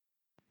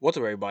What's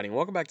up, everybody, and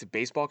welcome back to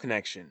Baseball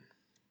Connection.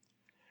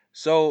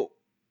 So,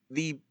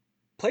 the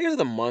players of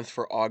the month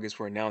for August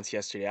were announced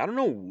yesterday. I don't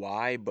know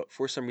why, but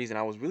for some reason,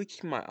 I was really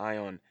keeping my eye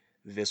on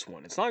this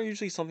one. It's not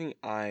usually something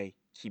I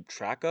keep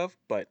track of,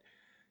 but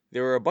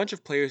there were a bunch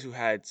of players who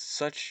had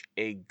such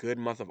a good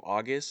month of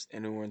August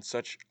and who were in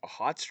such a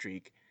hot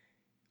streak,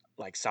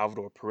 like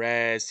Salvador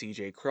Perez,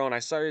 CJ Crow. And I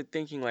started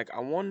thinking, like, I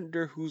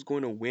wonder who's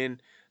going to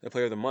win the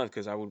Player of the Month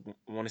because I would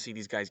want to see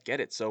these guys get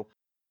it. So,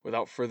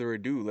 without further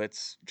ado,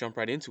 let's jump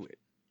right into it.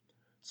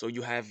 So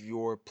you have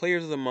your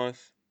players of the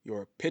month,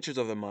 your pitchers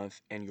of the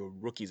month, and your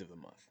rookies of the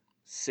month.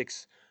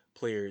 6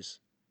 players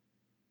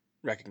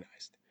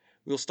recognized.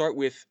 We'll start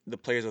with the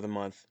players of the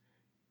month.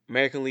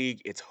 American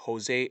League, it's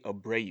Jose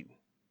Abreu,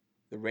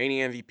 the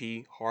reigning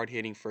MVP, hard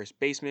hitting first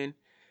baseman.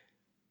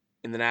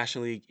 In the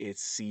National League,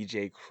 it's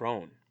CJ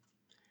Cron.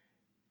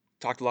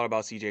 Talked a lot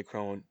about CJ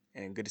Cron,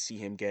 and good to see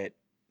him get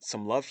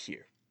some love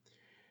here.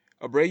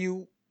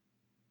 Abreu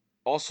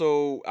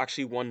also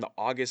actually won the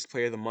August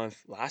Player of the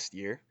Month last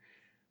year,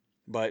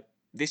 but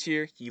this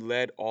year, he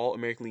led all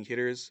American League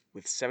hitters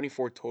with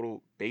 74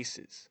 total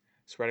bases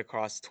spread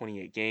across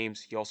 28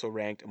 games. He also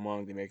ranked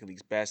among the American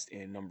League's best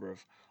in a number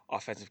of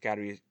offensive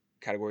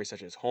categories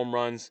such as home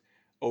runs,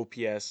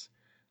 OPS,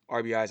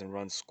 RBIs, and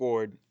runs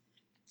scored.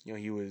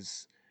 He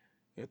was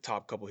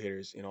top couple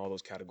hitters in all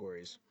those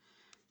categories.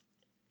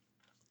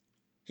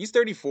 He's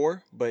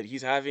 34, but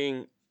he's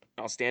having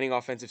outstanding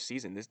offensive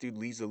season. This dude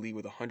leads the league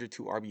with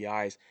 102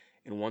 RBIs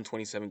in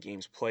 127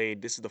 games played.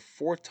 This is the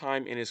fourth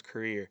time in his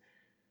career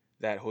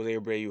that Jose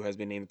Abreu has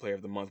been named the Player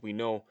of the Month. We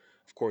know,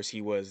 of course, he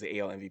was the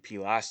AL MVP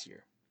last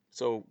year.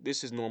 So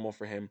this is normal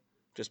for him,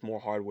 just more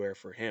hardware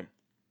for him.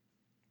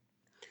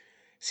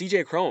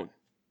 CJ Cron,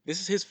 this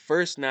is his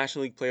first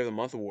National League Player of the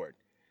Month award.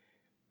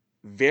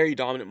 Very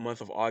dominant month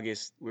of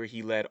August where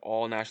he led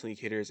all National League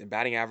hitters in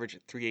batting average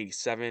at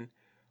 387,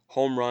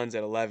 home runs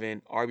at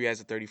 11,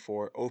 RBIs at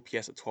 34,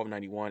 OPS at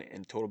 1291,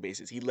 and total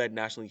bases. He led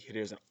National League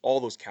hitters in all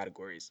those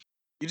categories.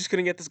 You just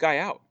couldn't get this guy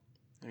out.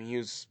 I mean, he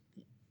was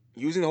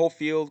using the whole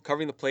field,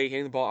 covering the plate,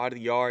 hitting the ball out of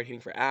the yard, hitting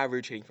for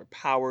average, hitting for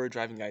power,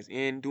 driving guys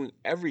in, doing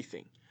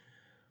everything.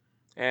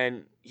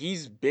 And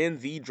he's been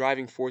the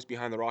driving force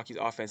behind the Rockies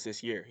offense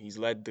this year. He's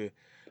led the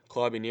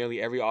club in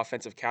nearly every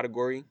offensive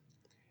category.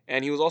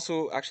 And he was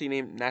also actually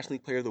named National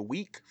League Player of the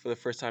Week for the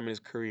first time in his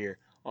career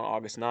on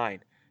August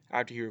 9,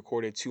 after he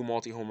recorded 2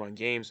 multi-home run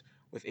games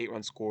with 8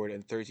 runs scored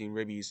and 13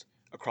 ribbies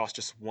across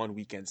just one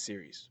weekend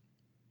series.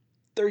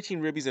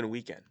 13 ribbies in a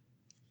weekend.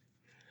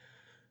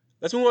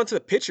 Let's move on to the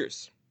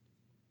pitchers.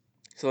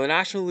 So the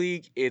National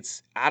League,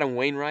 it's Adam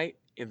Wainwright.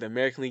 In the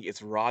American League,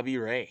 it's Robbie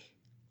Ray.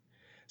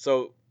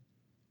 So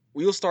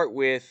we will start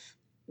with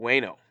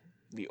Waino,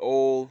 the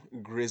old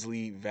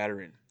Grizzly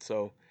veteran.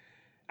 So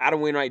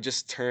Adam Wainwright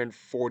just turned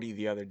 40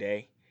 the other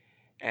day,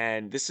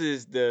 and this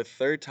is the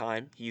third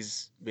time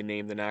he's been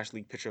named the National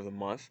League Pitcher of the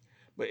Month.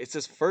 But it's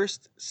his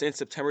first since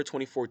September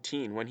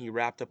 2014 when he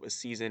wrapped up a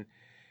season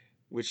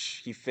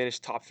which he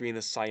finished top 3 in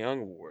the Cy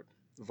Young Award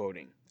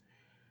voting.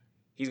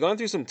 He's gone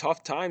through some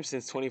tough times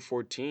since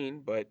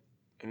 2014, but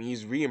I mean,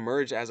 he's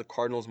reemerged as a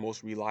Cardinals'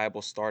 most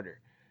reliable starter.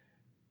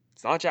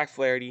 It's not Jack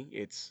Flaherty,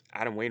 it's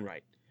Adam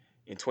Wainwright.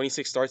 In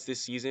 26 starts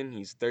this season,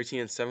 he's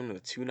 13-7 with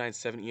a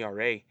 2.97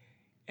 ERA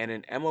and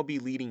an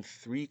MLB leading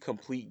 3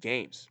 complete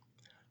games.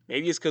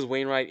 Maybe it's because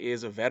Wainwright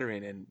is a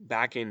veteran and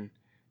back in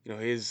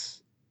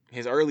his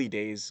early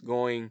days,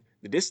 going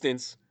the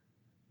distance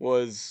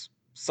was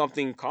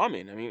something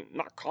common. I mean,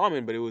 not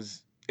common, but it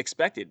was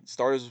expected.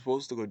 Starters were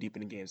supposed to go deep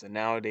in the games, and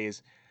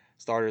nowadays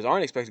starters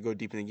aren't expected to go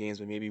deep in the games.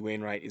 But maybe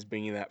Wainwright is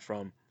bringing that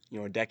from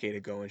a decade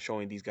ago and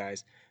showing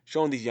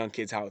these young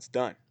kids how it's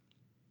done.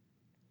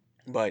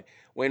 But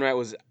Wainwright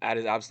was at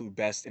his absolute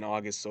best in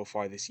August so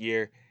far this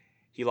year.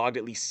 He logged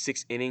at least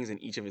 6 innings in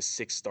each of his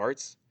 6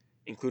 starts,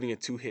 including a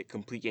 2-hit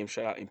complete game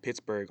shutout in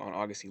Pittsburgh on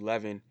August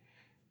 11.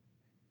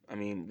 I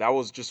mean, that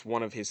was just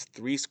one of his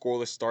 3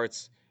 scoreless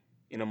starts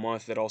in a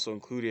month that also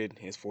included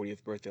his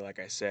 40th birthday, like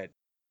I said.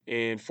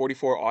 In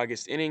 44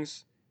 August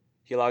innings,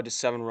 he allowed just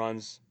 7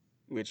 runs,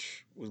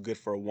 which was good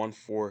for a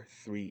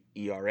 1.43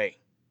 ERA.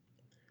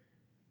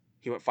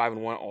 He went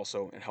 5-1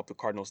 also and helped the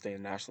Cardinals stay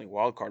in the National League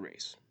wildcard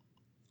race.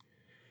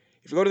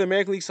 If you go to the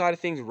American League side of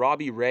things,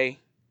 Robbie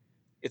Ray,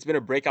 it's been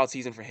a breakout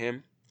season for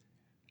him.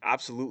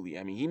 Absolutely.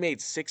 I mean, he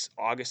made 6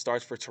 August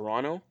starts for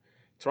Toronto.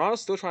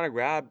 Toronto's still trying to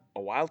grab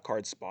a wild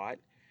card spot.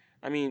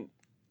 I mean,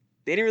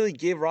 they didn't really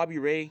give Robbie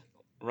Ray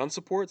run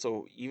support,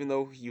 so even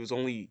though he was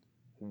only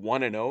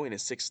 1-0 in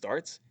his 6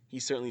 starts, he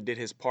certainly did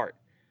his part.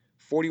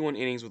 41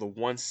 innings with a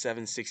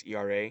 1.76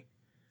 ERA,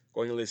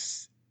 going at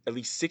least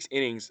 6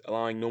 innings,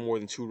 allowing no more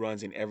than 2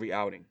 runs in every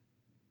outing.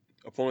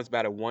 Opponents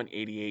batted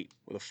 188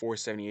 with a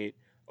 478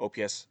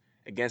 OPS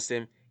against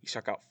him. He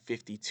struck out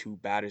 52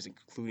 batters,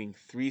 including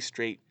 3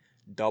 straight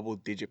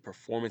double-digit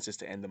performances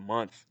to end the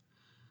month.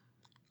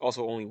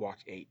 Also only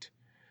walked 8.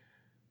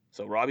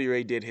 So Robbie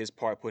Ray did his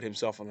part, put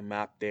himself on the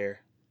map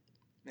there,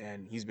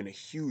 and he's been a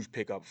huge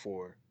pickup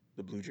for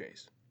the Blue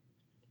Jays.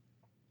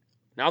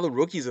 Now the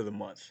rookies of the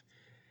month.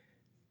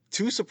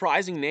 2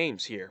 surprising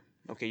names here.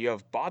 Okay, you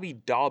have Bobby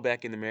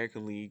Dahlbeck in the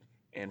American League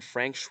and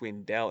Frank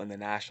Schwindel in the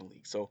National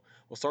League. So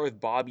we'll start with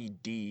Bobby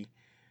D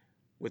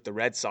with the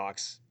Red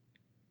Sox.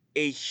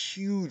 A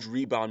huge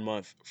rebound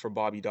month for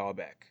Bobby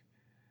Dahlbeck.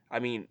 I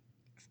mean,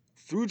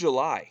 through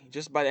July,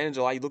 just by the end of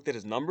July, you looked at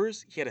his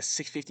numbers, he had a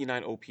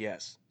 659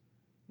 OPS,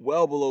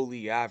 well below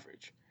league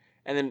average.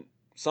 And then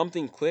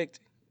something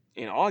clicked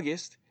in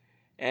August,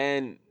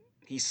 and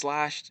he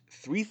slashed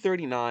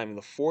 339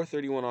 with a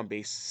 431 on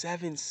base,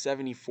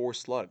 774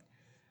 slug.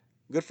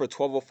 Good for a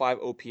 1205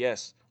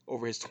 OPS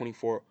over his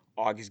 24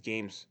 August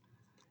games.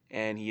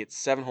 And he hit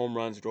 7 home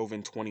runs, drove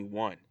in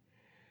 21.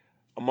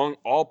 Among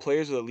all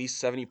players with at least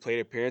 70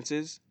 plate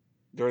appearances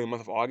during the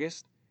month of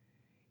August,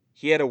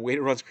 he had a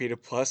weighted runs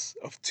created plus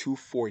of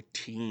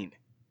 214.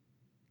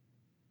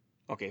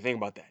 Okay, think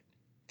about that.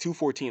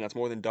 214, that's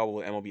more than double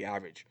the MLB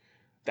average.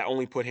 That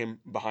only put him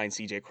behind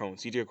CJ Cron.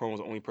 CJ Cron was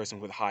the only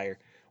person with higher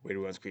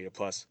weighted runs created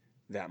plus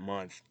that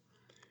month.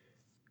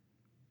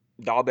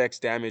 Dahlbeck's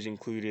damage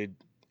included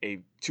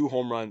a 2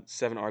 home run,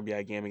 7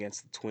 RBI game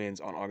against the Twins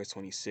on August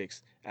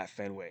 26th at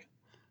Fenway.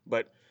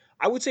 But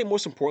I would say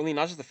most importantly,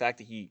 not just the fact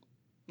that he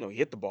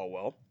hit the ball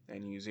well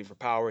and he was hitting for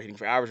power, hitting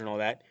for average and all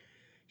that,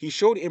 he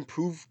showed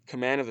improved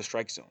command of the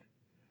strike zone.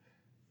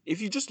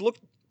 If you just look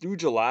through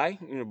July,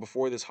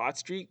 before this hot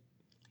streak,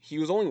 he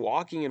was only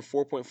walking in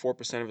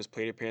 4.4% of his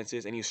plate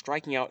appearances and he was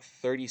striking out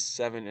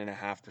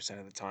 37.5%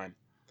 of the time.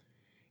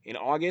 In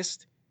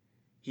August,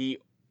 he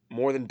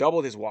more than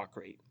doubled his walk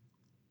rate,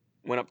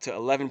 went up to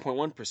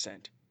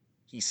 11.1%.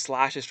 He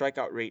slashed his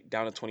strikeout rate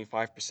down to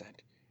 25%.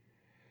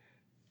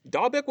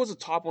 Dahlbeck was a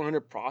top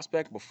 100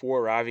 prospect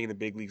before arriving in the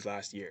big leagues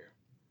last year.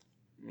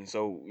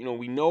 So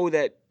we know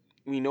that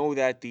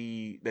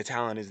the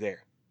talent is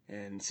there,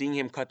 and seeing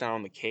him cut down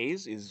on the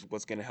Ks is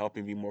what's going to help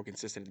him be more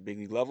consistent at the big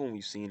league level. And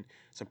we've seen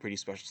some pretty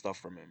special stuff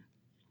from him.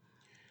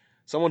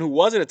 Someone who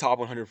wasn't a top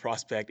 100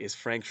 prospect is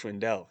Frank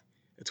Schwindel,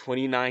 a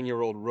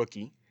 29-year-old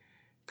rookie.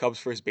 Cubs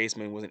first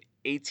baseman was an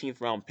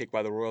 18th round pick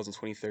by the Royals in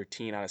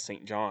 2013 out of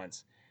St.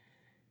 John's.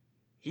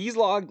 He's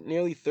logged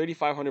nearly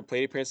 3,500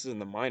 plate appearances in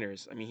the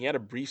minors. I mean, he had a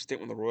brief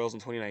stint with the Royals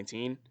in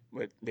 2019,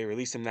 but they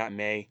released him that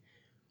May.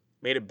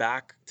 Made it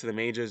back to the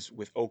majors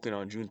with Oakland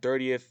on June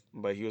 30th,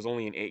 but he was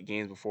only in 8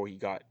 games before he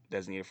got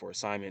designated for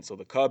assignment. So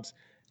the Cubs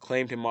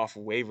claimed him off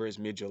of waivers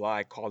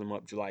mid-July, called him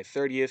up July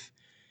 30th.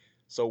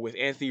 So with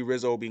Anthony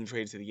Rizzo being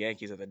traded to the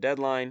Yankees at the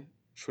deadline,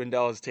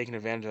 Schwindel has taken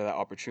advantage of that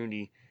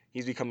opportunity.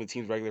 He's become the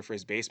team's regular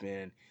first baseman,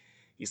 and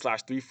he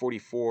slashed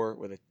 344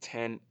 with a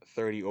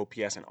 1030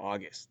 OPS in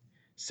August.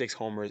 6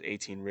 homers,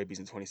 18 ribbies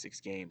in 26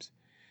 games.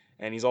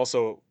 And he's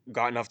also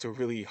gotten off to a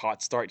really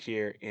hot start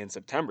here in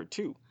September,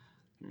 too.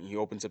 I mean, he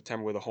opened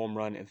September with a home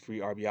run and 3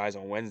 RBIs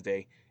on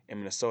Wednesday in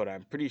Minnesota.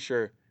 I'm pretty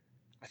sure,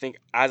 I think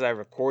as I am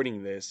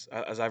recording this,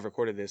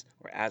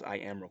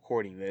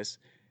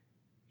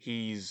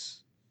 he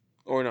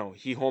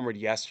homered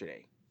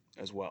yesterday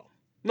as well.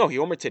 No, he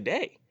homered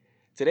today.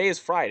 Today is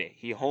Friday.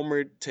 He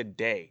homered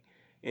today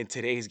in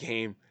today's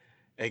game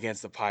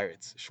against the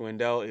Pirates.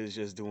 Schwindel is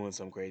just doing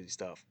some crazy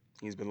stuff.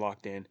 He's been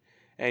locked in,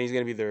 and he's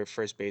going to be their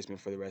first baseman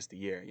for the rest of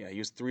the year. Yeah, he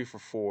was 3 for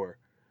 4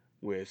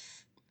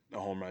 with a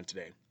home run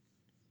today.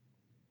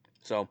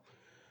 So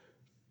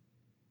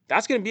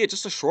that's going to be it.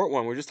 Just a short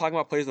one. We're just talking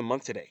about players of the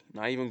month today.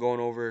 Not even going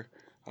over,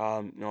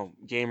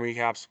 game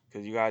recaps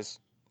because you guys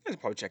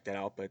probably check that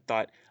out. But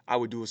thought I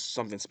would do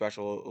something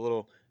special, a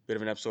little bit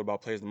of an episode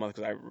about players of the month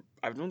because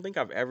I don't think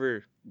I've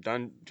ever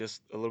done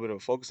just a little bit of a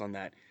focus on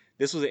that.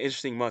 This was an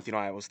interesting month.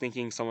 I was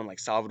thinking someone like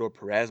Salvador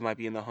Perez might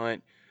be in the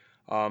hunt,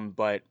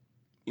 but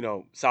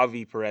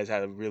Salvi Perez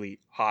had a really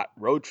hot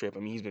road trip. I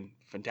mean, he's been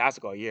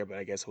fantastic all year, but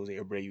I guess Jose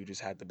Abreu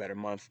just had the better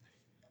month,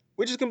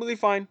 which is completely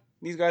fine.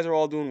 These guys are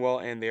all doing well,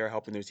 and they are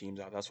helping their teams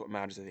out. That's what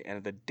matters at the end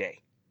of the day.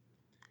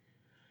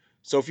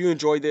 So if you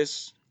enjoyed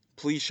this,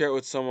 please share it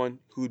with someone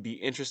who would be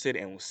interested,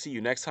 and we'll see you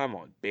next time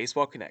on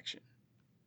Baseball Connection.